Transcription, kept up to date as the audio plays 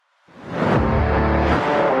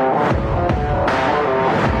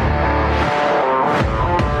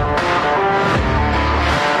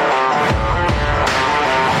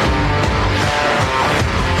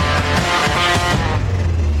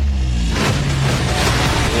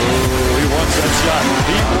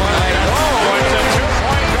He won. Oh, it's a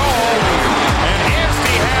two-point goal. And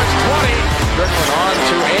Anstey has 20. Strickland on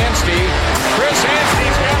to Anstey. Chris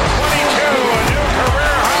Anstey's got 22, a new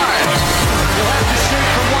career high. He'll have to shoot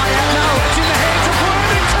from way out now. It's in the hands of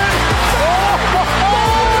Worthington.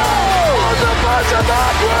 Oh, the buzzer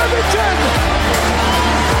mark, Worthington.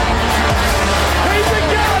 He's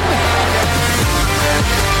begun.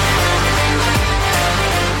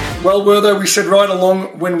 Well, Wertho, we said right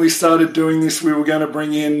along when we started doing this, we were going to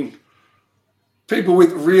bring in people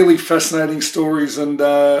with really fascinating stories, and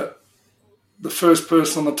the first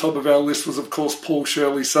person on the top of our list was, of course, Paul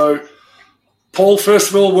Shirley. So, Paul,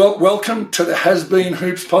 first of all, welcome to the Has Been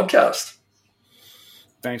Hoops podcast.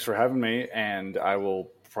 Thanks for having me, and I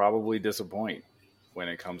will probably disappoint when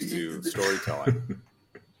it comes to storytelling.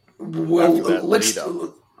 Well, let's.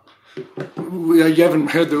 You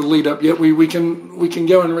haven't heard the lead up yet. We can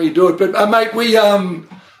go and redo it, but mate,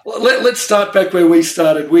 let's start back where we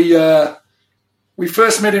started. We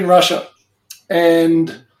first met in Russia,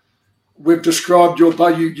 and we've described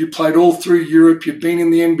you played all through Europe. You've been in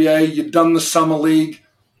the NBA. You've done the summer league.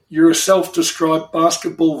 You're a self-described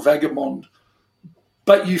basketball vagabond,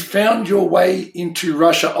 but you found your way into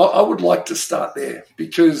Russia. I would like to start there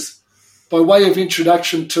because, by way of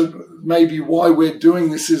introduction to maybe why we're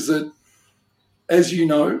doing this, is that, as you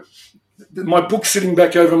know, my book's sitting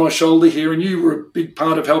back over my shoulder here, and you were a big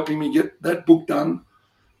part of helping me get that book done.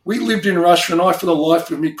 We lived in Russia, and I, for the life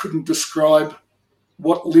of me, couldn't describe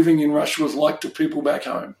what living in Russia was like to people back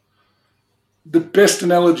home. The best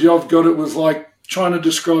analogy I've got, it was like trying to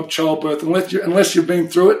describe childbirth. Unless you've been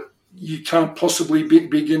through it, you can't possibly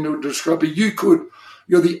begin to describe it. You could.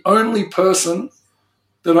 You're the only person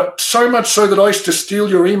so much so that I used to steal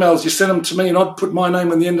your emails. You sent them to me, and I'd put my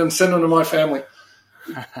name on the end and send them to my family.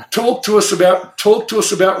 Talk to us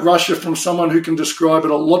about Russia from someone who can describe it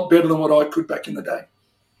a lot better than what I could back in the day.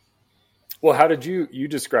 Well, how did you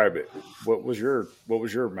describe it? What was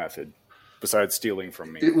your method besides stealing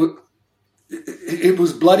from me? It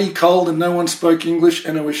was bloody cold, and no one spoke English,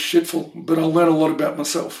 and it was shitful. But I learned a lot about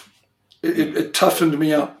myself. It toughened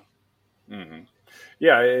me up. Mm-hmm.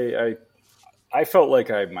 Yeah, I felt like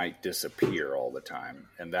I might disappear all the time,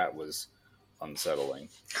 and that was unsettling.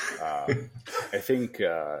 I think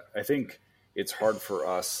it's hard for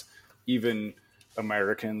us, even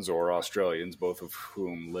Americans or Australians, both of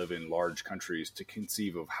whom live in large countries, to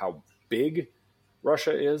conceive of how big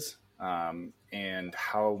Russia is and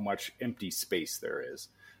how much empty space there is.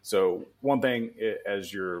 So one thing,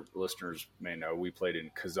 as your listeners may know, we played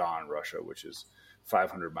in Kazan, Russia, which is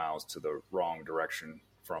 500 miles to the wrong direction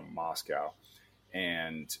from Moscow.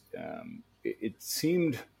 And it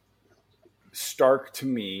seemed stark to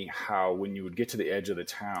me how when you would get to the edge of the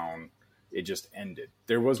town, it just ended.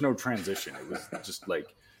 There was no transition. It was just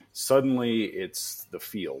like suddenly it's the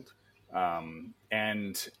field.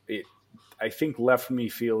 And it, I think, left me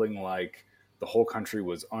feeling like the whole country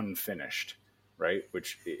was unfinished, right?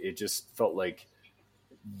 Which it just felt like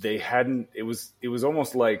they hadn't, it was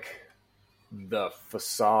almost like the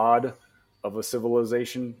facade of a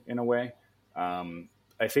civilization in a way.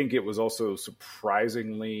 I think it was also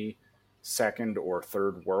surprisingly second or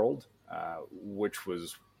third world, which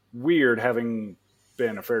was weird, having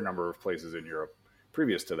been a fair number of places in Europe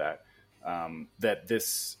previous to that, that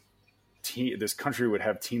this country would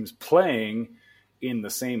have teams playing in the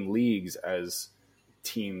same leagues as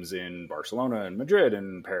teams in Barcelona and Madrid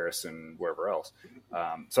and Paris and wherever else.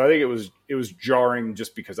 So I think it was jarring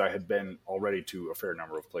just because I had been already to a fair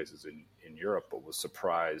number of places in Europe, but was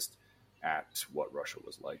surprised at what Russia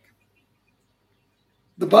was like.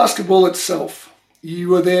 The basketball itself, were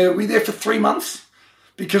you there for 3 months?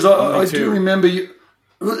 Because I do remember you.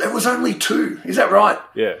 It was only 2. Is that right?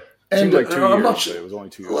 Yeah. And like 2 years, I'm not sure. It was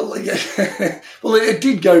only 2 years. Well, yeah. Well, it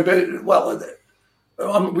did go better. Well,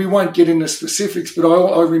 we won't get into specifics, but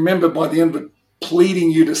I remember by the end of it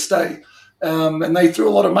pleading you to stay. And they threw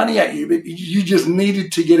a lot of money at you, but you just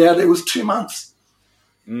needed to get out. It was 2 months.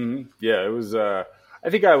 Mm-hmm. Yeah, it was. I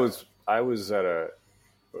think I was at a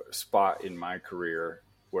spot in my career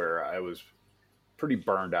where I was pretty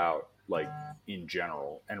burned out, like in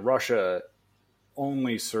general, and Russia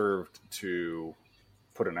only served to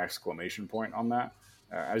put an exclamation point on that.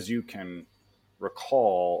 As you can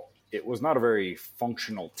recall, it was not a very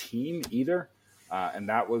functional team either, and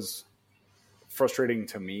that was frustrating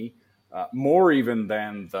to me, more even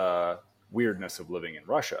than the weirdness of living in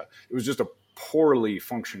Russia. It was just a poorly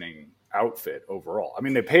functioning outfit overall. I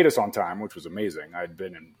mean, they paid us on time, which was amazing. I'd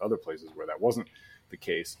been in other places where that wasn't the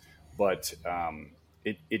case, but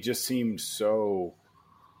it just seemed so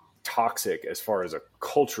toxic as far as a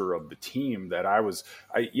culture of the team that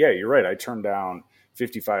you're right. I turned down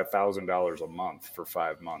 $55,000 a month for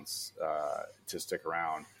 5 months to stick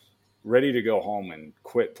around, ready to go home and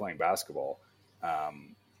quit playing basketball.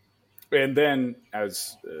 And then,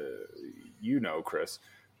 as you know, Chris,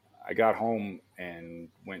 I got home and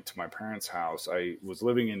went to my parents' house. I was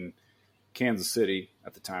living in Kansas City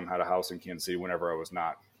at the time, had a house in Kansas City whenever I was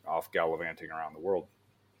not off gallivanting around the world.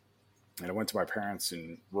 And I went to my parents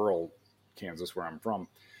in rural Kansas, where I'm from,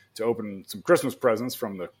 to open some Christmas presents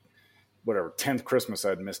from the 10th Christmas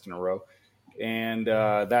I'd missed in a row. And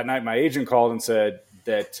that night my agent called and said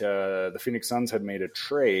that the Phoenix Suns had made a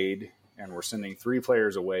trade and we're sending 3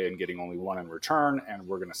 players away and getting only 1 in return, and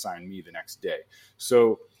we're going to sign me the next day.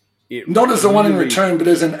 So not as the 1 in return, but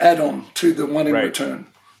as an add-on to the 1 in return.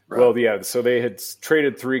 Right. Well, yeah. So they had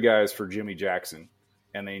traded 3 guys for Jimmy Jackson,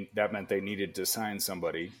 and that meant they needed to sign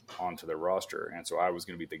somebody onto their roster. And so I was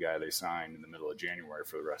going to be the guy they signed in the middle of January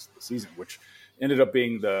for the rest of the season, which ended up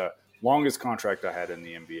being the longest contract I had in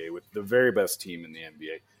the NBA with the very best team in the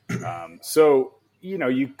NBA. So,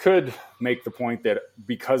 you could make the point that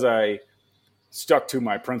because I stuck to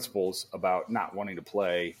my principles about not wanting to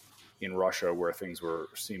play in Russia, where things were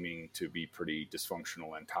seeming to be pretty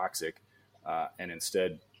dysfunctional and toxic, and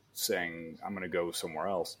instead saying I'm going to go somewhere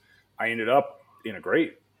else, I ended up in a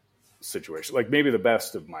great situation, like maybe the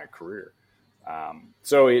best of my career.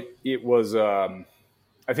 So it was, I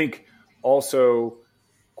think, also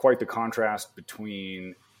quite the contrast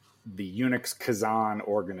between the Unix Kazan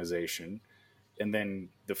organization and then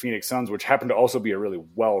the Phoenix Suns, which happened to also be a really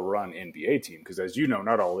well-run NBA team, because as you know,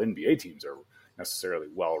 not all NBA teams are necessarily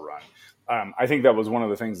well-run. I think that was one of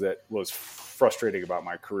the things that was frustrating about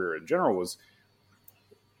my career in general, was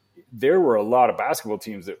there were a lot of basketball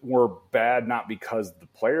teams that were bad, not because the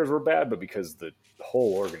players were bad, but because the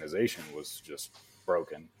whole organization was just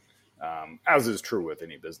broken, as is true with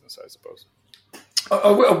any business, I suppose.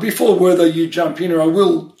 Before Werther, you jump in, I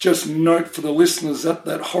will just note for the listeners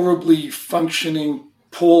that horribly functioning,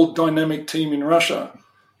 poor dynamic team in Russia,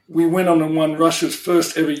 we went on and won Russia's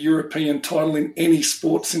first ever European title in any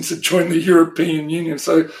sport since it joined the European Union.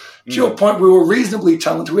 So to your point, we were reasonably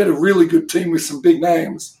talented. We had a really good team with some big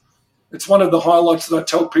names. It's one of the highlights that I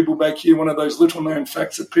tell people back here, one of those little known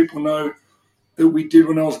facts that people know that we did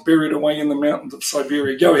when I was buried away in the mountains of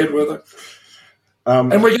Siberia. Go ahead, Werther.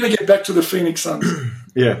 And we're going to get back to the Phoenix Suns.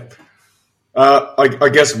 Yeah. I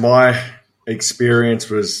guess my experience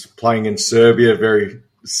was playing in Serbia, very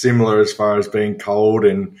similar as far as being cold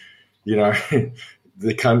and, you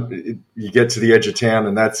get to the edge of town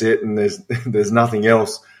and that's it, and there's nothing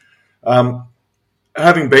else.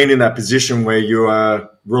 Having been in that position where you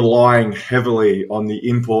are relying heavily on the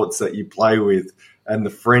imports that you play with and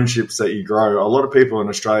the friendships that you grow, a lot of people in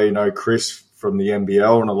Australia know Chris from the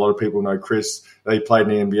NBL, and a lot of people know Chris that he played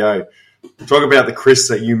in the NBA. Talk about the Chris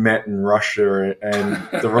that you met in Russia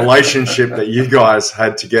and the relationship that you guys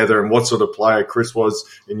had together, and what sort of player Chris was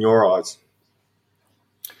in your eyes.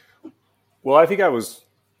 Well, I think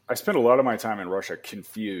I spent a lot of my time in Russia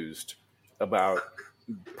confused about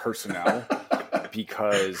personnel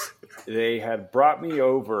because they had brought me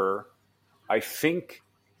over, I think,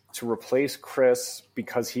 to replace Chris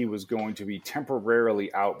because he was going to be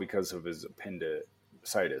temporarily out because of his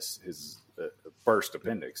appendicitis, his burst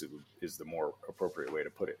appendix is the more appropriate way to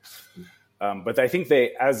put it. But I think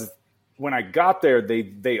when I got there,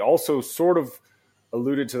 they also sort of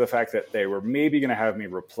alluded to the fact that they were maybe going to have me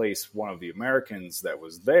replace one of the Americans that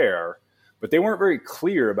was there, but they weren't very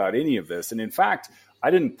clear about any of this. And in fact, I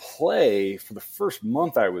didn't play for the first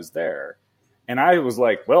month I was there. And I was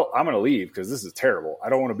like, well, I'm going to leave because this is terrible. I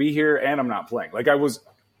don't want to be here, and I'm not playing. Like, I was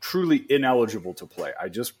truly ineligible to play. I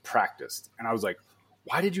just practiced. And I was like,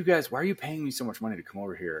 why are you paying me so much money to come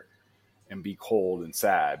over here and be cold and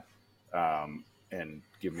sad and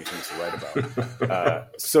give me things to write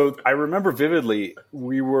about? So I remember vividly,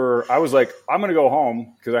 I was like, I'm going to go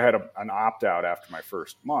home because I had an opt-out after my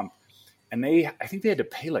first month. And I think they had to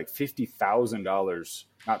pay like $50,000,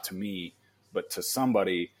 not to me, but to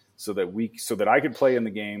somebody, so that I could play in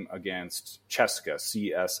the game against CSKA,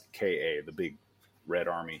 CSKA, the big Red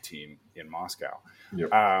Army team in Moscow.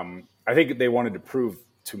 Yep. I think they wanted to prove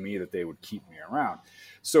to me that they would keep me around.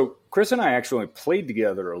 So Chris and I actually played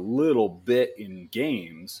together a little bit in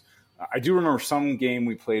games. I do remember some game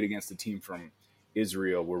we played against a team from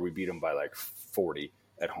Israel where we beat them by like 40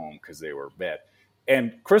 at home because they were bad.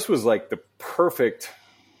 And Chris was like the perfect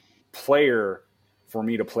player for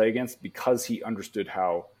me to play against because he understood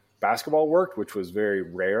how basketball worked, which was very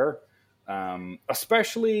rare,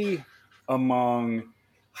 especially among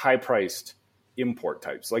high-priced import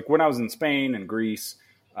types. Like when I was in Spain and Greece,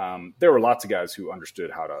 There were lots of guys who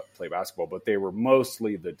understood how to play basketball, but they were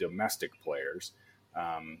mostly the domestic players.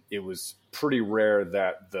 It was pretty rare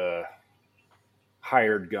that the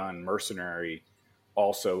hired gun mercenary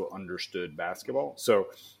also understood basketball. So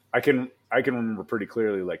I can remember pretty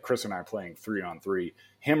clearly, like Chris and I playing 3-on-3,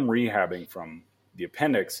 him rehabbing from the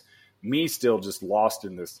appendix, me still just lost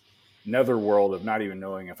in this netherworld of not even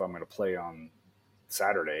knowing if I'm going to play on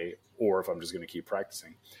Saturday or if I'm just going to keep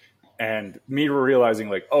practicing. And me realizing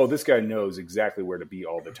like, oh, this guy knows exactly where to be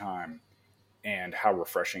all the time, and how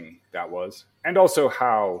refreshing that was. And also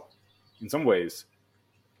how, in some ways,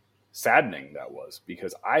 saddening that was,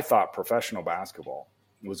 because I thought professional basketball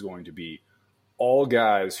was going to be all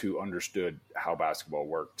guys who understood how basketball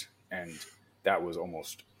worked. And that was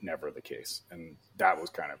almost never the case. And that was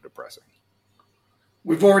kind of depressing.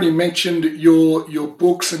 We've already mentioned your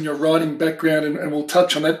books and your writing background, and we'll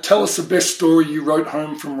touch on that. Tell us the best story you wrote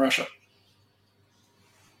home from Russia.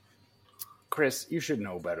 Chris, you should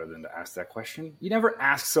know better than to ask that question. You never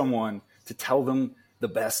ask someone to tell them the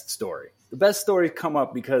best story. The best stories come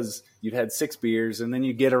up because you've had 6 beers, and then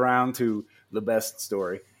you get around to the best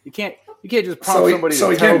story. You can't just prompt somebody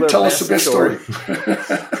to tell us the best story.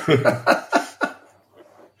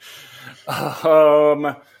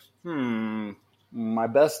 My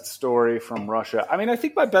best story from Russia. I mean, I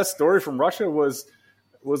think my best story from Russia was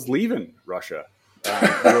leaving Russia.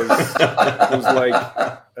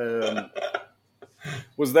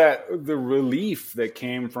 Was that the relief that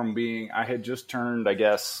came from being, I had just turned, I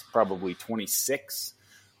guess, probably 26.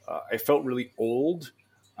 I felt really old.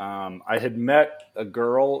 I had met a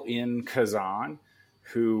girl in Kazan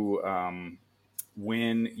who,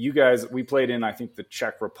 when we played in, I think, the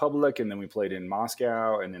Czech Republic, and then we played in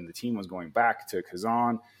Moscow, and then the team was going back to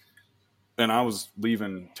Kazan, and I was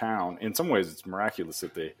leaving town. In some ways, it's miraculous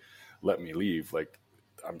that they let me leave. Like,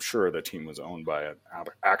 I'm sure the team was owned by an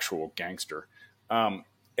actual gangster.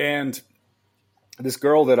 And this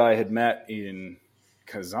girl that I had met in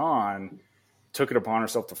Kazan took it upon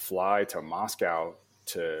herself to fly to Moscow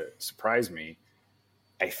to surprise me,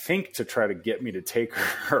 I think to try to get me to take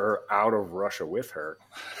her out of Russia with her.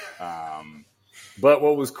 But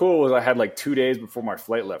what was cool was I had like 2 days before my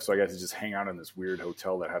flight left, so I got to just hang out in this weird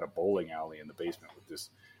hotel that had a bowling alley in the basement with this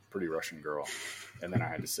pretty Russian girl. And then I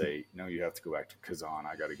had to say, no, you have to go back to Kazan.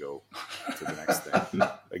 I got to go to the next thing.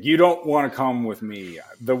 Like, you don't want to come with me.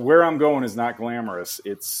 Where I'm going is not glamorous.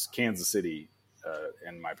 It's Kansas City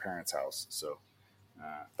and my parents' house. So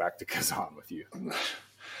back to Kazan with you.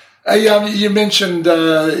 You mentioned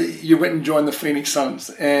you went and joined the Phoenix Suns,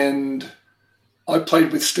 and I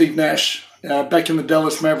played with Steve Nash back in the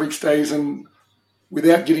Dallas Mavericks days, and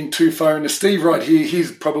without getting too far into Steve right here,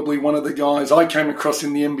 he's probably one of the guys I came across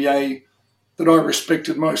in the NBA that I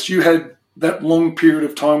respected most. You had that long period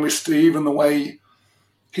of time with Steve, and the way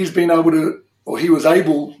he's been able to, or he was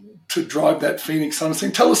able to drive that Phoenix Suns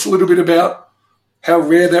thing. Tell us a little bit about how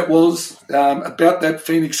rare that was, about that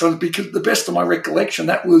Phoenix Suns, because the best of my recollection,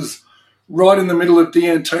 that was right in the middle of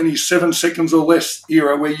D'Antoni's 7 seconds or less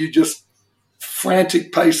era, where you just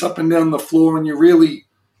frantic pace up and down the floor, and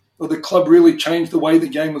the club really changed the way the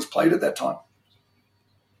game was played at that time.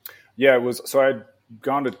 Yeah, it was. So I'd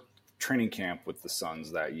gone to training camp with the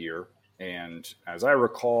Suns that year, and as I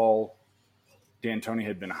recall, D'Antoni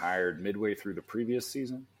had been hired midway through the previous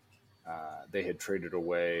season. They had traded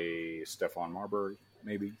away Stephon Marbury,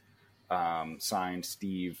 maybe, signed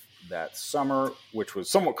Steve that summer, which was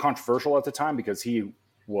somewhat controversial at the time because he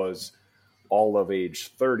was all of age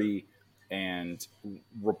 30 and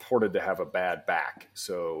reported to have a bad back.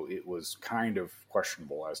 So it was kind of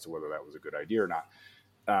questionable as to whether that was a good idea or not.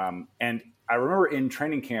 And I remember in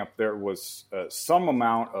training camp, there was some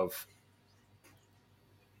amount of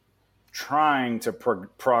trying to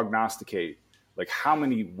prognosticate like how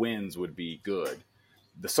many wins would be good.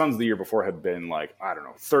 The Suns the year before had been like, I don't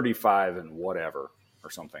know, 35 and whatever or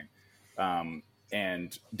something.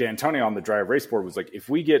 And D'Antoni on the dry erase board was like, if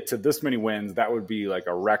we get to this many wins, that would be like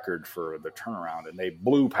a record for the turnaround. And they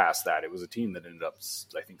blew past that. It was a team that ended up,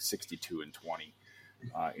 I think, 62-20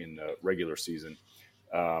 in the regular season.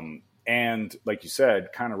 And like you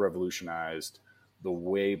said, kind of revolutionized the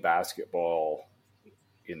way basketball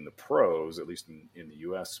in the pros, at least in the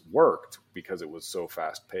U.S., worked because it was so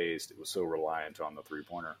fast-paced. It was so reliant on the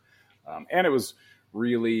three-pointer. And it was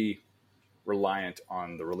really reliant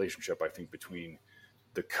on the relationship, I think, between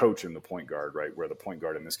the coach and the point guard, right, where the point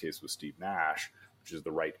guard in this case was Steve Nash, which is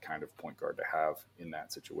the right kind of point guard to have in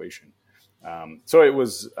that situation. So it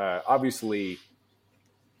was obviously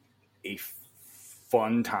a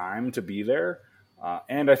fun time to be there.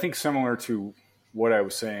 And I think similar to what I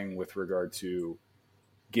was saying with regard to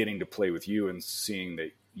getting to play with you and seeing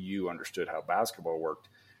that you understood how basketball worked,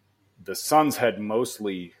 the Suns had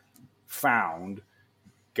mostly found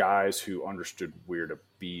guys who understood where to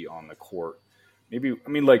be on the court. Maybe, I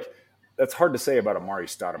mean, like, that's hard to say about Amari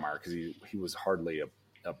Stoudemire because he was hardly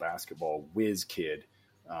a basketball whiz kid.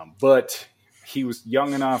 But he was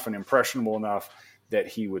young enough and impressionable enough that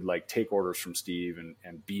he would like take orders from Steve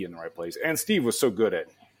and be in the right place. And Steve was so good at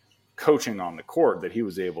coaching on the court that he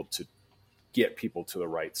was able to get people to the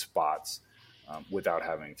right spots without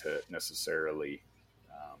having to necessarily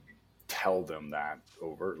tell them that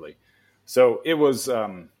overtly. So it was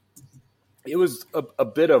a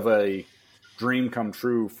bit of a dream come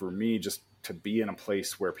true for me just to be in a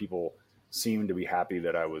place where people seemed to be happy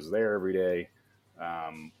that I was there every day,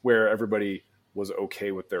 where everybody was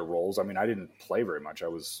okay with their roles. I mean, I didn't play very much. I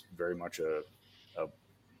was very much a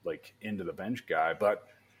like into the bench guy, but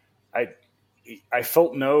I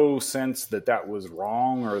felt no sense that was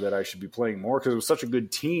wrong or that I should be playing more because it was such a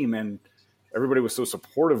good team and everybody was so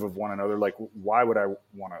supportive of one another. Like, why would I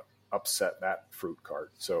want to upset that fruit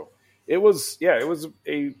cart? So it was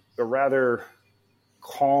a rather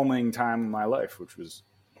calming time in my life, which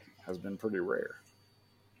has been pretty rare.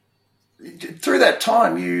 Through that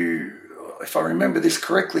time, if I remember this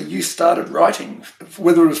correctly, you started writing,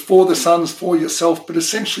 whether it was for the Suns, for yourself, but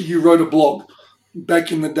essentially you wrote a blog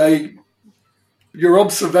back in the day, your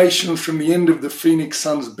observations from the end of the Phoenix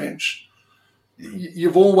Suns bench.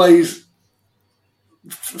 You've always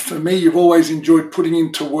enjoyed putting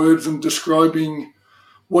into words and describing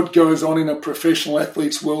what goes on in a professional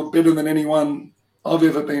athlete's world better than anyone I've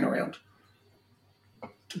ever been around.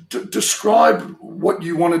 Describe what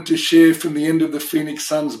you wanted to share from the end of the Phoenix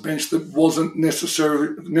Suns bench that wasn't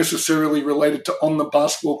necessarily related to on the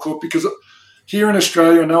basketball court, because here in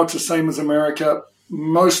Australia, I know it's the same as America,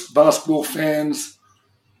 most basketball fans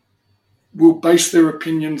will base their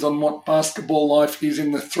opinions on what basketball life is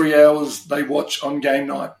in the 3 hours they watch on game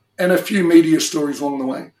night and a few media stories along the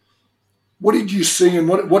way. What did you see and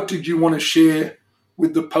what did you want to share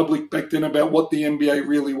with the public back then about what the NBA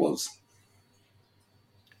really was?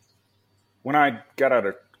 When I got out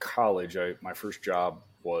of college, my first job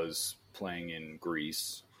was playing in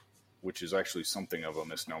Greece, which is actually something of a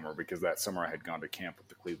misnomer because that summer I had gone to camp with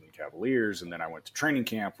the Cleveland Cavaliers, and then I went to training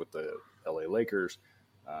camp with the LA Lakers.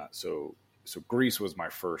 So Greece was my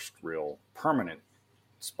first real permanent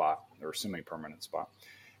spot or semi-permanent spot.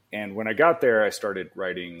 And when I got there, I started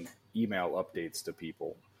writing email updates to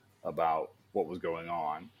people about what was going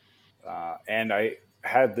on. And I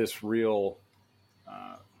had this real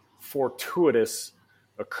fortuitous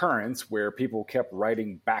occurrence where people kept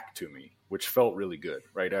writing back to me, which felt really good,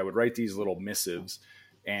 right? I would write these little missives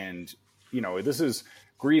and, this is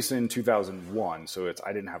Greece in 2001. So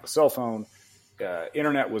I didn't have a cell phone.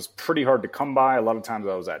 Internet was pretty hard to come by. A lot of times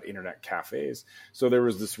I was at internet cafes. So there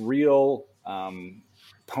was this real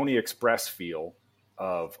Pony Express feel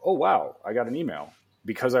of, oh, wow, I got an email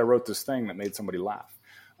because I wrote this thing that made somebody laugh.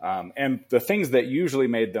 And the things that usually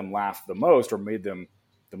made them laugh the most or made them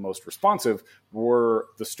the most responsive were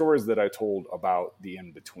the stories that I told about the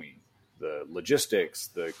in-between, the logistics,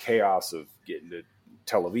 the chaos of getting to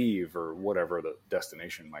Tel Aviv or whatever the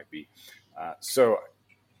destination might be. So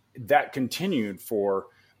that continued for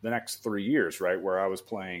the next 3 years, right, where I was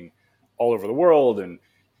playing all over the world and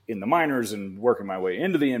in the minors and working my way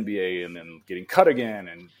into the NBA and then getting cut again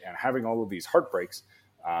and having all of these heartbreaks.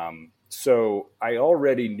 So I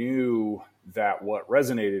already knew that what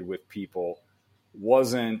resonated with people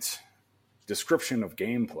wasn't description of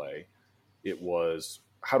gameplay. It was,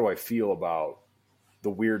 how do I feel about the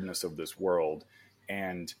weirdness of this world?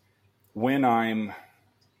 And when I'm,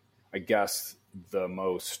 I guess, the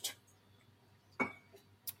most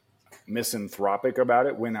misanthropic about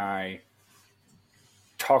it, when I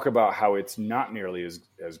talk about how it's not nearly as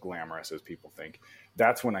glamorous as people think,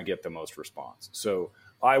 that's when I get the most response. So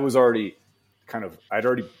I was already I'd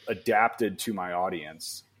already adapted to my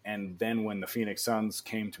audience. And then when the Phoenix Suns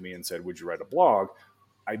came to me and said, would you write a blog?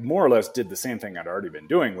 I more or less did the same thing I'd already been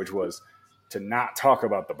doing, which was to not talk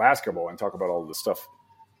about the basketball and talk about all the stuff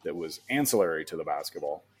that was ancillary to the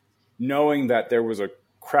basketball, knowing that there was a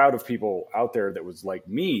crowd of people out there that was like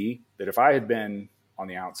me, that if I had been on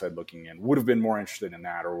the outside looking in, would have been more interested in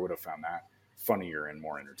that or would have found that funnier and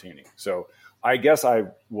more entertaining. So I guess I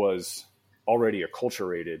was already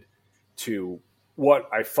acculturated to what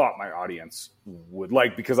I thought my audience would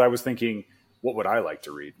like, because I was thinking, what would I like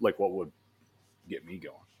to read? Like, what would get me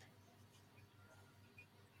going?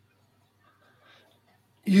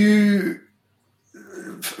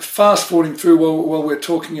 fast forwarding through while we're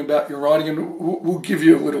talking about your writing, and we'll give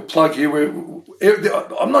you a little plug here.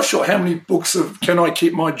 I'm not sure how many books of Can I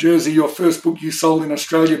Keep My Jersey, your first book you sold in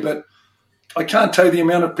Australia, but I can't tell you the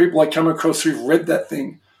amount of people I come across who've read that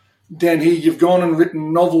thing. Dan, here, you've gone and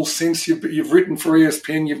written novels since, you've written for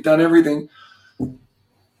ESPN, you've done everything.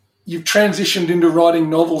 You've transitioned into writing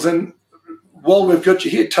novels, and while we've got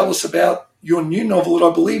you here, tell us about your new novel that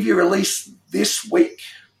I believe you released this week.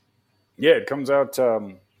 Yeah, it comes out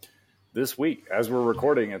this week. As we're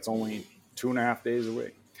recording, it's only 2.5 days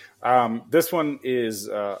away. This one is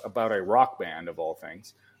about a rock band, of all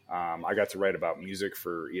things. I got to write about music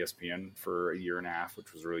for ESPN for 1.5 years,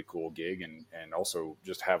 which was a really cool gig, and also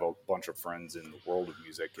just have a bunch of friends in the world of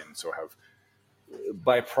music, and so have,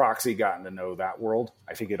 by proxy, gotten to know that world.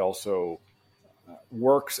 I think it also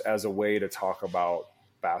works as a way to talk about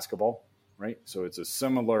basketball, right? So it's a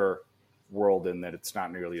similar world in that it's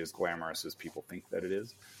not nearly as glamorous as people think that it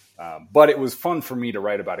is. But it was fun for me to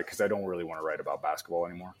write about it because I don't really want to write about basketball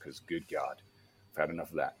anymore because, good God, I've had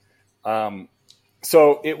enough of that.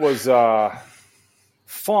 So it was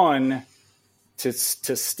fun to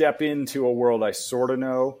step into a world I sort of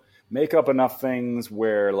know, make up enough things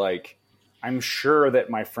where, like, I'm sure that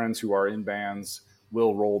my friends who are in bands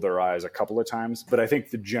will roll their eyes a couple of times, but I think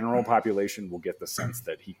the general population will get the sense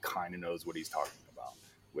that he kind of knows what he's talking about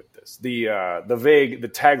with this. The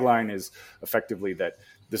tagline is effectively that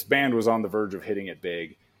this band was on the verge of hitting it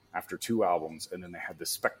big after 2 albums, and then they had this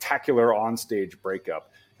spectacular onstage breakup.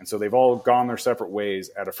 And so they've all gone their separate ways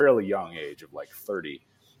at a fairly young age of like 30.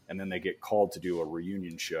 And then they get called to do a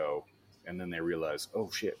reunion show. And then they realize, oh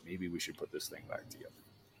shit, maybe we should put this thing back together.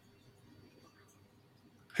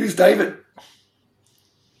 Who's David?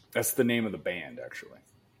 That's the name of the band, actually.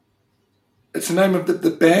 It's the name of the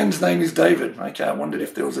band's name is David. Okay, I wondered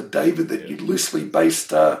if there was a David that you'd loosely based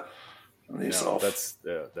this off. That's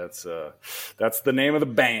the name of the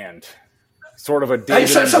band. Sort of a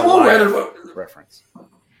David reference.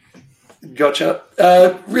 Gotcha.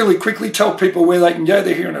 Really quickly, tell people where they can go.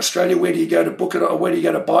 They're here in Australia. Where do you go to book it, or where do you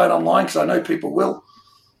go to buy it online? Because I know people will.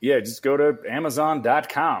 Yeah, just go to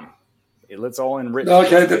Amazon.com. It's all in written.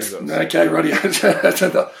 Okay, right. that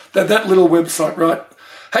little website, right?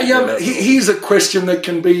 Hey, here's a question that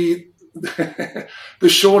can be the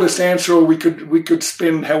shortest answer, or we could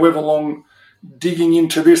spend however long digging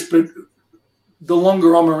into this. But the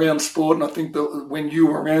longer I'm around sport, and I think that when you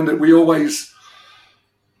were around it, we always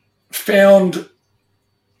found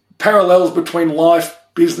parallels between life,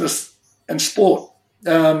 business, and sport.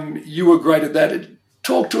 You were great at that.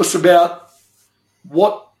 Talk to us about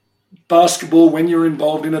what basketball, when you're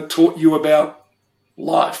involved in it, taught you about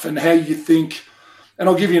life and how you think. And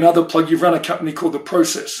I'll give you another plug. You've run a company called The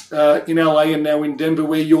Process in LA and now in Denver,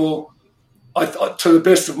 where you're, to the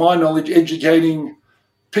best of my knowledge, educating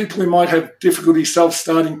people who might have difficulty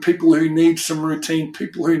self-starting, people who need some routine,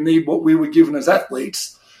 people who need what we were given as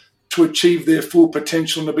athletes to achieve their full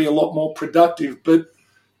potential and to be a lot more productive. But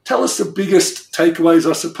tell us the biggest takeaways,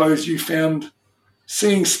 I suppose, you found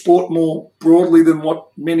seeing sport more broadly than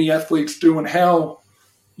what many athletes do, and how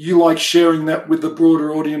you like sharing that with the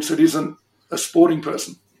broader audience that isn't a sporting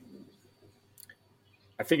person.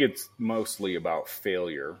 I think it's mostly about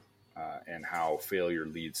failure and how failure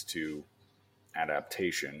leads to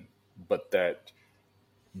adaptation, but that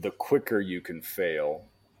the quicker you can fail,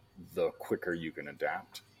 the quicker you can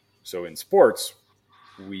adapt. So in sports,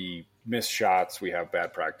 we miss shots, we have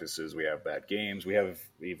bad practices, we have bad games, we have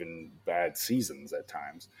even bad seasons at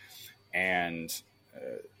times. And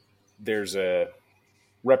there's a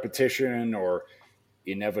repetition or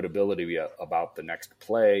inevitability about the next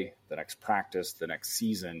play, the next practice, the next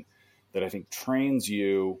season that I think trains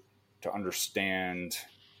you to understand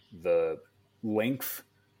the length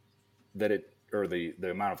that the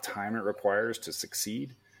amount of time it requires to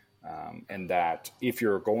succeed. And that if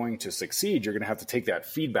you're going to succeed, you're going to have to take that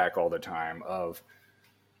feedback all the time of,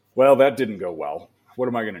 well, that didn't go well. What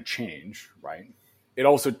am I going to change, right? It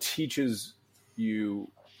also teaches you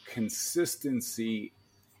consistency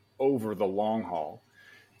over the long haul,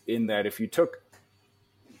 in that if you took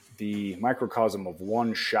the microcosm of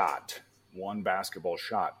one basketball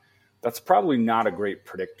shot, that's probably not a great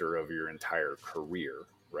predictor of your entire career,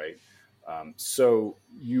 right? So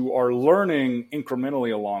you are learning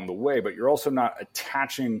incrementally along the way, but you're also not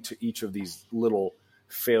attaching to each of these little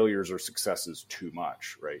failures or successes too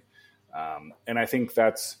much, right? And I think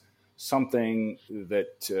that's something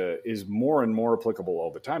that is more and more applicable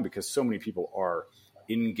all the time, because so many people are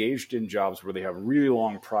engaged in jobs where they have really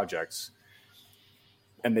long projects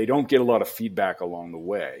and they don't get a lot of feedback along the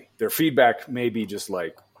way. Their feedback may be just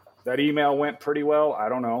like, that email went pretty well. I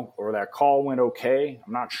don't know. Or that call went okay.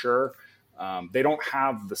 I'm not sure. They don't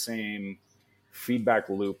have the same feedback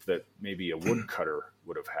loop that maybe a woodcutter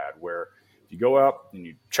would have had, where you go up and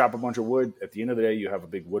you chop a bunch of wood. At the end of the day, you have a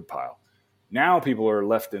big wood pile. Now people are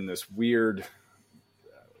left in this weird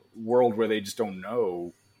world where they just don't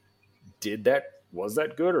know, was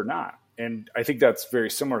that good or not? And I think that's very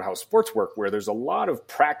similar to how sports work, where there's a lot of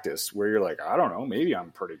practice where you're like, I don't know, maybe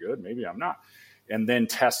I'm pretty good, maybe I'm not. And then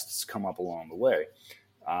tests come up along the way.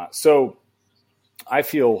 So I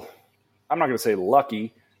feel, I'm not going to say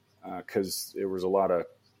lucky, because there was a lot of,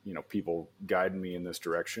 people guiding me in this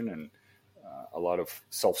direction and a lot of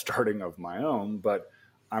self-starting of my own. But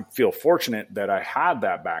I feel fortunate that I had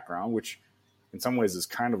that background, which in some ways is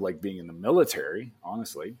kind of like being in the military,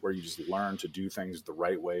 honestly, where you just learn to do things the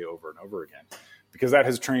right way over and over again. Because that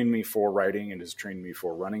has trained me for writing, it has trained me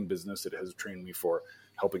for running business, it has trained me for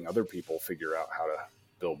helping other people figure out how to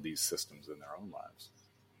build these systems in their own lives.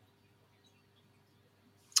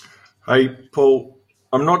 Hey, Paul,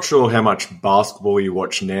 I'm not sure how much basketball you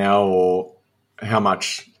watch now or how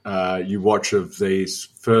much you watch of these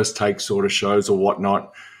first take sort of shows or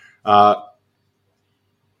whatnot.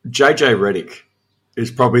 JJ Redick is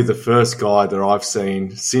probably the first guy that I've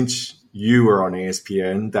seen since you were on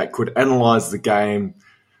ESPN that could analyze the game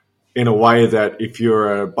in a way that if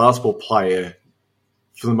you're a basketball player,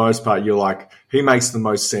 for the most part, you're like, he makes the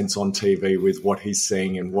most sense on TV with what he's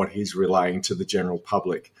seeing and what he's relaying to the general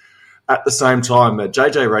public. At the same time, that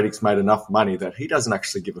JJ Redick's made enough money that he doesn't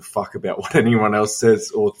actually give a fuck about what anyone else says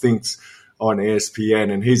or thinks on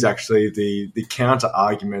ESPN, and he's actually the counter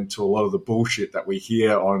argument to a lot of the bullshit that we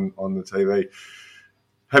hear on the TV.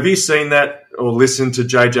 Have you seen that or listened to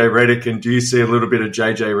JJ Redick, and do you see a little bit of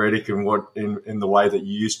JJ Redick in the way that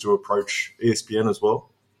you used to approach ESPN as well?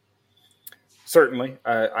 Certainly.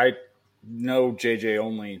 I know JJ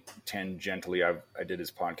only tangentially. I did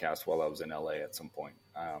his podcast while I was in LA at some point.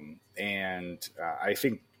 And I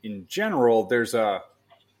think in general, there's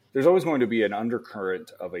always going to be an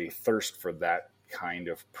undercurrent of a thirst for that kind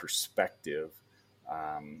of perspective.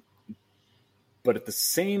 But at the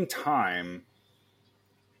same time,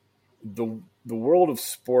 the world of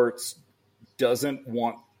sports doesn't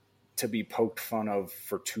want to be poked fun of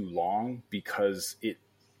for too long, because it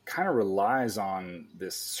kind of relies on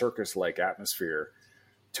this circus-like atmosphere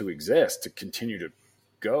to exist, to continue to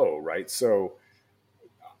go, right? So,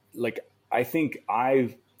 I think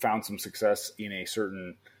I've found some success in a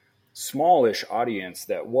certain smallish audience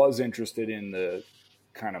that was interested in the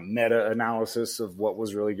kind of meta-analysis of what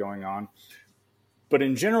was really going on. But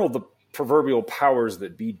in general, the proverbial powers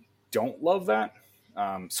that be don't love that.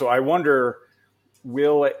 So I wonder,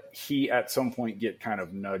 will he at some point get kind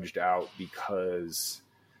of nudged out because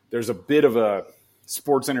there's a bit of a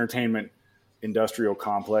sports entertainment industrial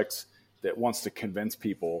complex that wants to convince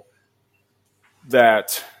people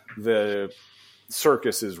that the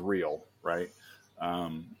circus is real, right?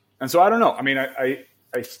 And so I don't know. I mean,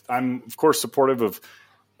 I'm of course supportive of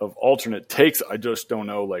alternate takes. I just don't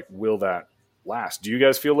know, will that last? Do you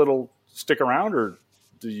guys feel it'll stick around, or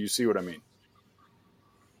do you see what I mean?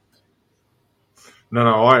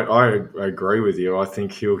 No, I agree with you. I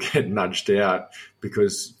think he'll get nudged out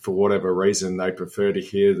because for whatever reason they prefer to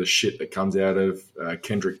hear the shit that comes out of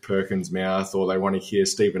Kendrick Perkins' mouth, or they want to hear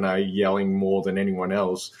Stephen A yelling more than anyone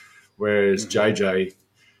else. Whereas JJ,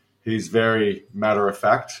 he's very matter of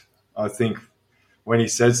fact. I think when he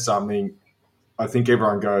says something, I think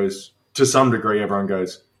everyone goes, to some degree,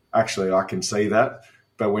 actually, I can see that.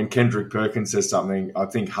 But when Kendrick Perkins says something, I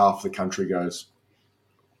think half the country goes,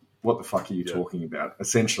 what the fuck are you talking about?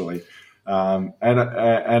 Essentially,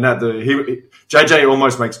 JJ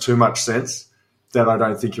almost makes too much sense that I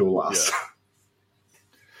don't think he'll last.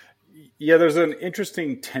 Yeah, there's an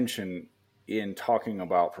interesting tension in talking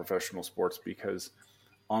about professional sports, because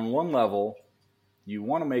on one level, you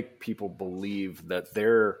want to make people believe that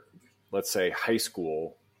their, let's say, high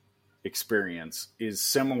school experience is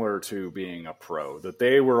similar to being a pro, that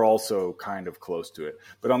they were also kind of close to it.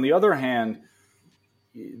 But on the other hand,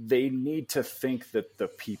 they need to think that the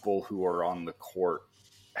people who are on the court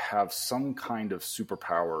have some kind of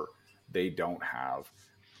superpower they don't have,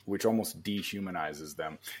 which almost dehumanizes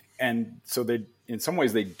them. And so in some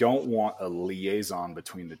ways, they don't want a liaison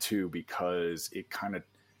between the two, because it kind of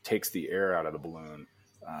takes the air out of the balloon.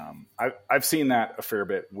 I've seen that a fair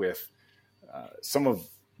bit with some of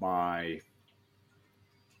my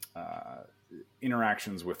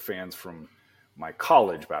interactions with fans from my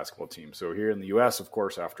college basketball team. So here in the U.S., of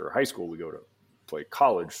course, after high school, we go to play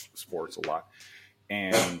college sports a lot.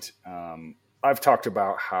 And I've talked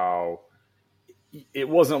about how it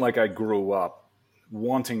wasn't like I grew up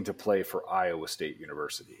wanting to play for Iowa State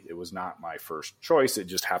University. It was not my first choice. It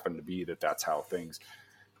just happened to be that that's how things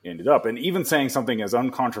ended up. And even saying something as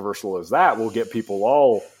uncontroversial as that will get people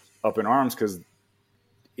all up in arms, because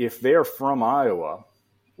if they're from Iowa,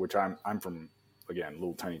 which I'm from, again,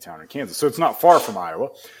 little tiny town in Kansas, so it's not far from Iowa.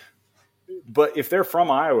 But if they're from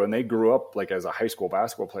Iowa and they grew up like as a high school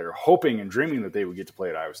basketball player, hoping and dreaming that they would get to play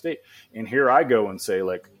at Iowa State, and here I go and say,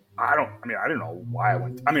 like, I don't know why I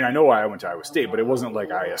went. I mean, I know why I went to Iowa State, but it wasn't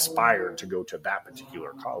like I aspired to go to that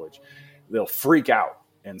particular college. They'll freak out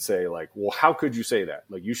and say, like, well, how could you say that?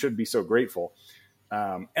 Like, you should be so grateful.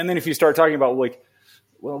 And then if you start talking about, like,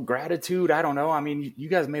 well, gratitude, I don't know. I mean, you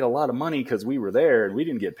guys made a lot of money because we were there and we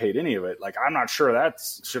didn't get paid any of it. Like, I'm not sure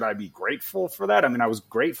should I be grateful for that? I mean, I was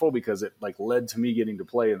grateful because it like led to me getting to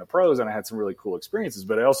play in the pros and I had some really cool experiences,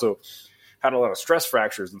 but I also had a lot of stress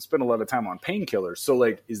fractures and spent a lot of time on painkillers. So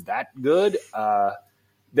like, is that good?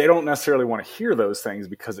 They don't necessarily want to hear those things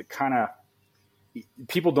because it kind of,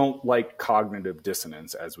 people don't like cognitive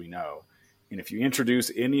dissonance, as we know. And if you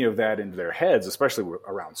introduce any of that into their heads, especially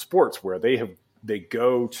around sports where they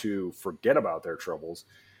go to forget about their troubles,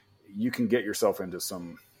 you can get yourself into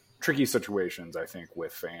some tricky situations, I think,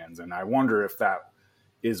 with fans. And I wonder if that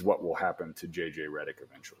is what will happen to JJ Redick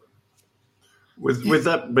eventually. With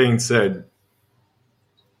that being said,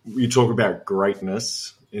 you talk about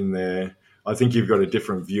greatness in there. I think you've got a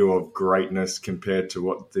different view of greatness compared to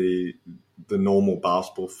what the normal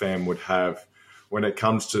basketball fan would have when it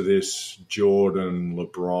comes to this Jordan,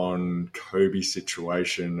 LeBron, Kobe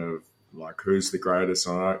situation of, like, who's the greatest.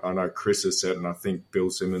 I know Chris has said, and I think Bill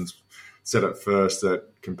Simmons said it first,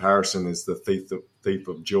 that comparison is the thief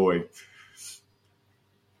of joy.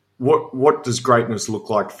 What does greatness look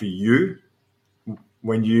like for you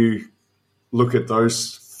when you look at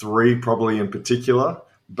those three, probably in particular,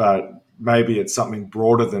 but maybe it's something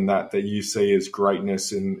broader than that you see as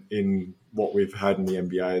greatness in what we've had in the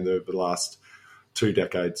NBA over the last 2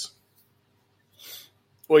 decades?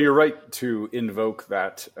 Well, you're right to invoke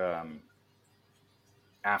that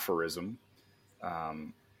aphorism.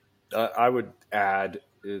 I would add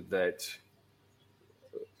that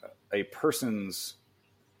a person's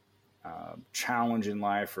challenge in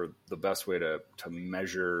life, or the best way to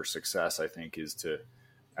measure success, I think, is to,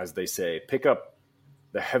 as they say, pick up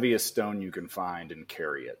the heaviest stone you can find and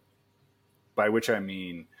carry it. By which I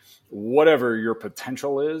mean, whatever your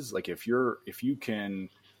potential is, like if you can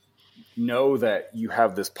know that you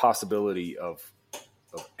have this possibility of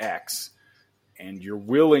X, and you're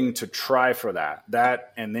willing to try for that,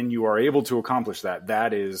 and then you are able to accomplish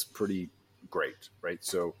that is pretty great, right?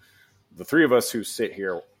 So the three of us who sit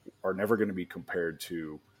here are never going to be compared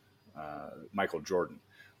to Michael Jordan.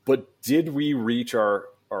 But did we reach our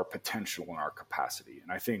potential and our capacity?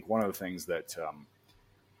 And I think one of the things that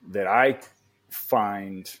I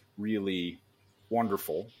find really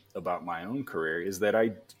wonderful about my own career is that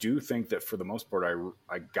I do think that for the most part,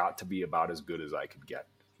 I got to be about as good as I could get.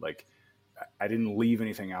 Like, I didn't leave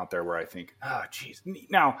anything out there where I think, geez.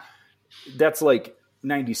 Now, that's like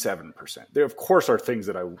 97%. There, of course, are things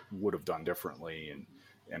that I would have done differently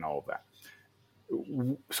and all of that.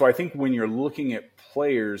 So I think when you're looking at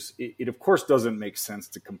players, it of course doesn't make sense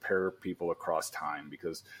to compare people across time,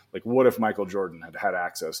 because, like, what if Michael Jordan had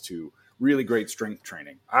access to really great strength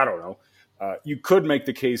training? I don't know. You could make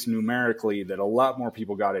the case numerically that a lot more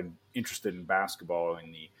people got interested in basketball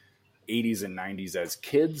in the 80s and 90s as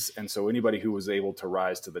kids. And so anybody who was able to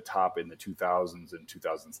rise to the top in the 2000s and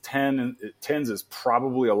 2010s is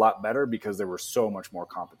probably a lot better because there was so much more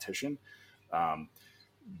competition.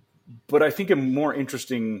 But I think a more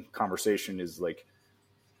interesting conversation is, like,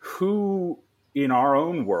 who in our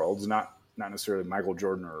own worlds, not necessarily Michael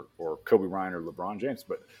Jordan or Kobe Bryant or LeBron James,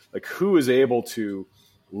 but like who is able to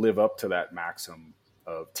live up to that maxim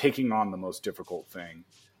of taking on the most difficult thing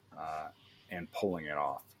and pulling it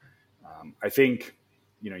off. I think,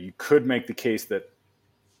 you could make the case that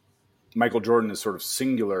Michael Jordan is sort of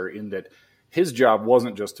singular in that his job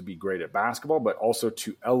wasn't just to be great at basketball, but also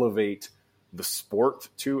to elevate the sport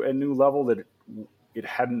to a new level that it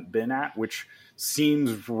hadn't been at, which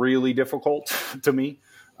seems really difficult to me,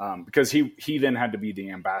 because he then had to be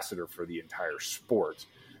the ambassador for the entire sport,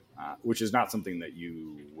 which is not something that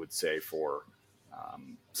you would say for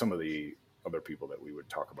some of the other people that we would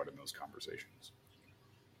talk about in those conversations.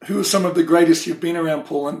 Who are some of the greatest you've been around,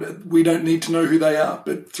 Paul? And we don't need to know who they are,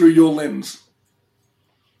 but through your lens.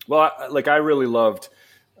 Well, I really loved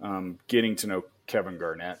getting to know Kevin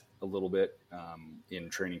Garnett a little bit in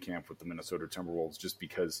training camp with the Minnesota Timberwolves, just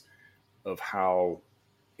because of how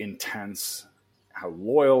intense, how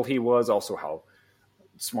loyal he was, also how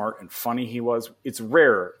smart and funny he was. It's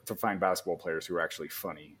rare to find basketball players who are actually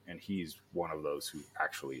funny, and he's one of those who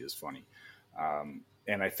actually is funny.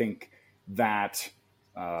 And I think that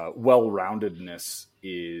well-roundedness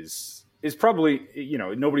is probably,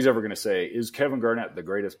 nobody's ever going to say, is Kevin Garnett the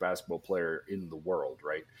greatest basketball player in the world,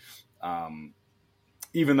 right?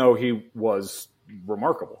 Even though he was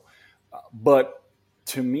remarkable. But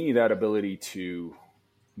to me, that ability to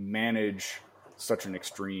manage such an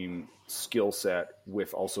extreme skill set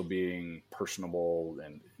with also being personable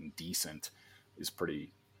and decent is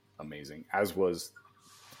pretty amazing, as was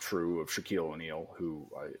true of Shaquille O'Neal, who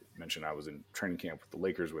I mentioned I was in training camp with the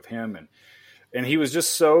Lakers with him. And he was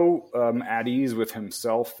just so at ease with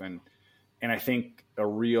himself and I think a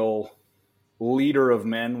real leader of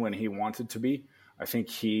men when he wanted to be. I think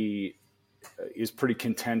he is pretty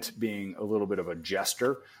content being a little bit of a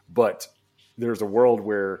jester, but there's a world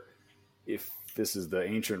where if this is the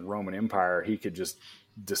ancient Roman Empire, he could just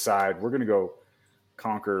decide we're going to go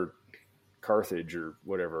conquer Carthage or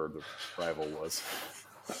whatever the rival was.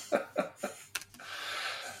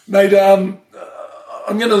 Mate, I'm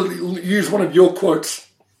going to use one of your quotes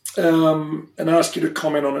and ask you to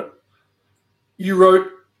comment on it. You wrote,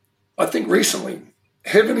 I think recently,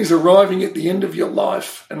 heaven is arriving at the end of your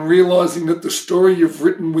life and realizing that the story you've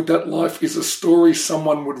written with that life is a story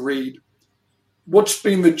someone would read. What's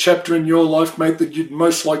been the chapter in your life, mate, that you'd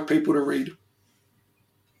most like people to read?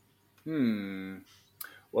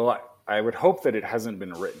 Well, I would hope that it hasn't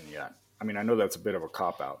been written yet. I mean, I know that's a bit of a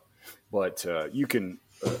cop-out, but you can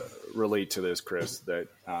relate to this, Chris, that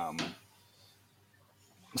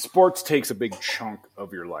sports takes a big chunk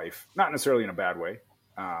of your life, not necessarily in a bad way.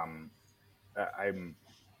 I'm,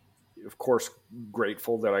 of course,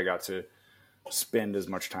 grateful that I got to spend as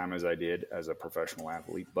much time as I did as a professional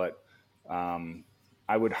athlete, but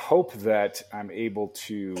I would hope that I'm able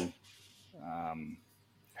to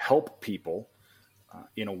help people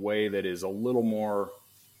in a way that is a little more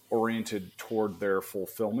oriented toward their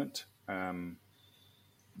fulfillment.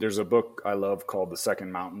 There's a book I love called The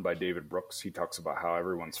Second Mountain by David Brooks. He talks about how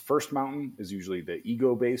everyone's first mountain is usually the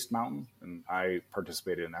ego-based mountain, and I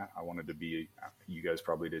participated in that. I wanted to be, you guys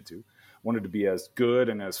probably did too, wanted to be as good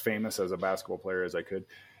and as famous as a basketball player as I could.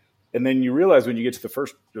 And then you realize when you get to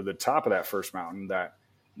the top of that first mountain that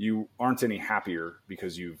you aren't any happier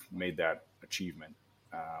because you've made that achievement.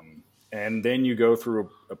 And then you go through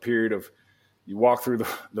a period of, you walk through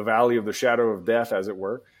the valley of the shadow of death, as it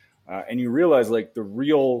were, and you realize like the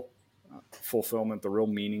real fulfillment, the real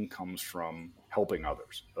meaning comes from helping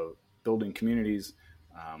others, building communities,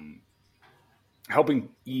 helping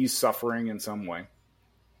ease suffering in some way.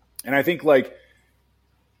 And I think like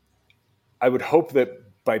I would hope that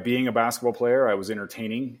by being a basketball player, I was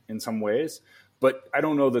entertaining in some ways, but I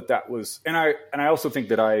don't know that was, and I also think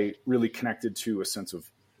that I really connected to a sense of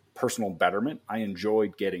personal betterment. I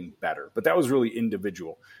enjoyed getting better, but that was really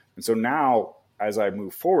individual. And so now as I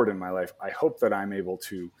move forward in my life, I hope that I'm able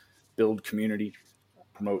to build community,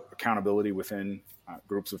 promote accountability within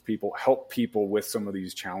groups of people, help people with some of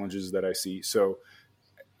these challenges that I see. So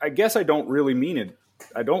I guess I don't really mean it.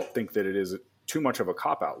 I don't think that it is too much of a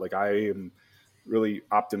cop-out. Like I am really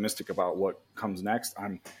optimistic about what comes next.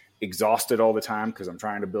 I'm exhausted all the time because I'm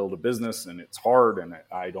trying to build a business and it's hard and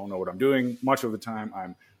I don't know what I'm doing much of the time.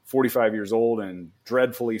 I'm 45 years old and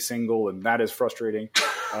dreadfully single, and that is frustrating.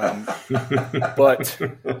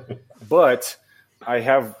 But I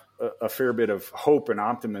have a fair bit of hope and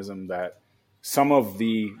optimism that some of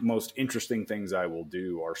the most interesting things I will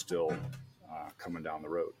do are still coming down the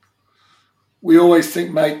road. We always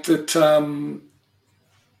think, mate, that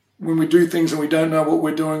when we do things and we don't know what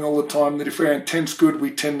we're doing all the time, that if our intent's good,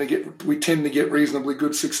 we tend to get reasonably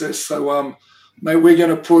good success. So, mate, we're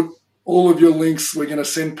going to put all of your links. We're going to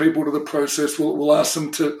send people to the process. We'll ask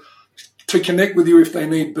them to connect with you if they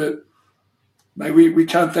need. But, mate, we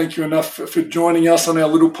can't thank you enough for joining us on our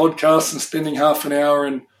little podcast and spending half an hour.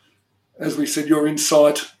 And as we said, your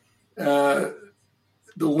insight, the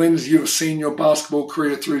lens you've seen your basketball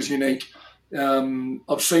career through is unique.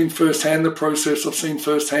 I've seen firsthand the process. I've seen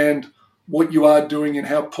firsthand what you are doing and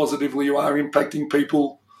how positively you are impacting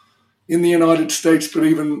people in the United States, but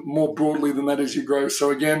even more broadly than that as you grow. So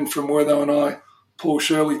again, from Wortho and I, Paul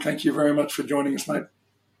Shirley, thank you very much for joining us, mate.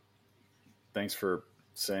 Thanks for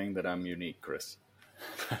saying that I'm unique, Chris.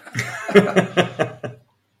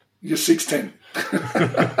 You're 6'10".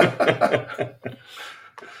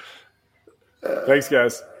 Thanks,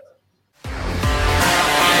 guys.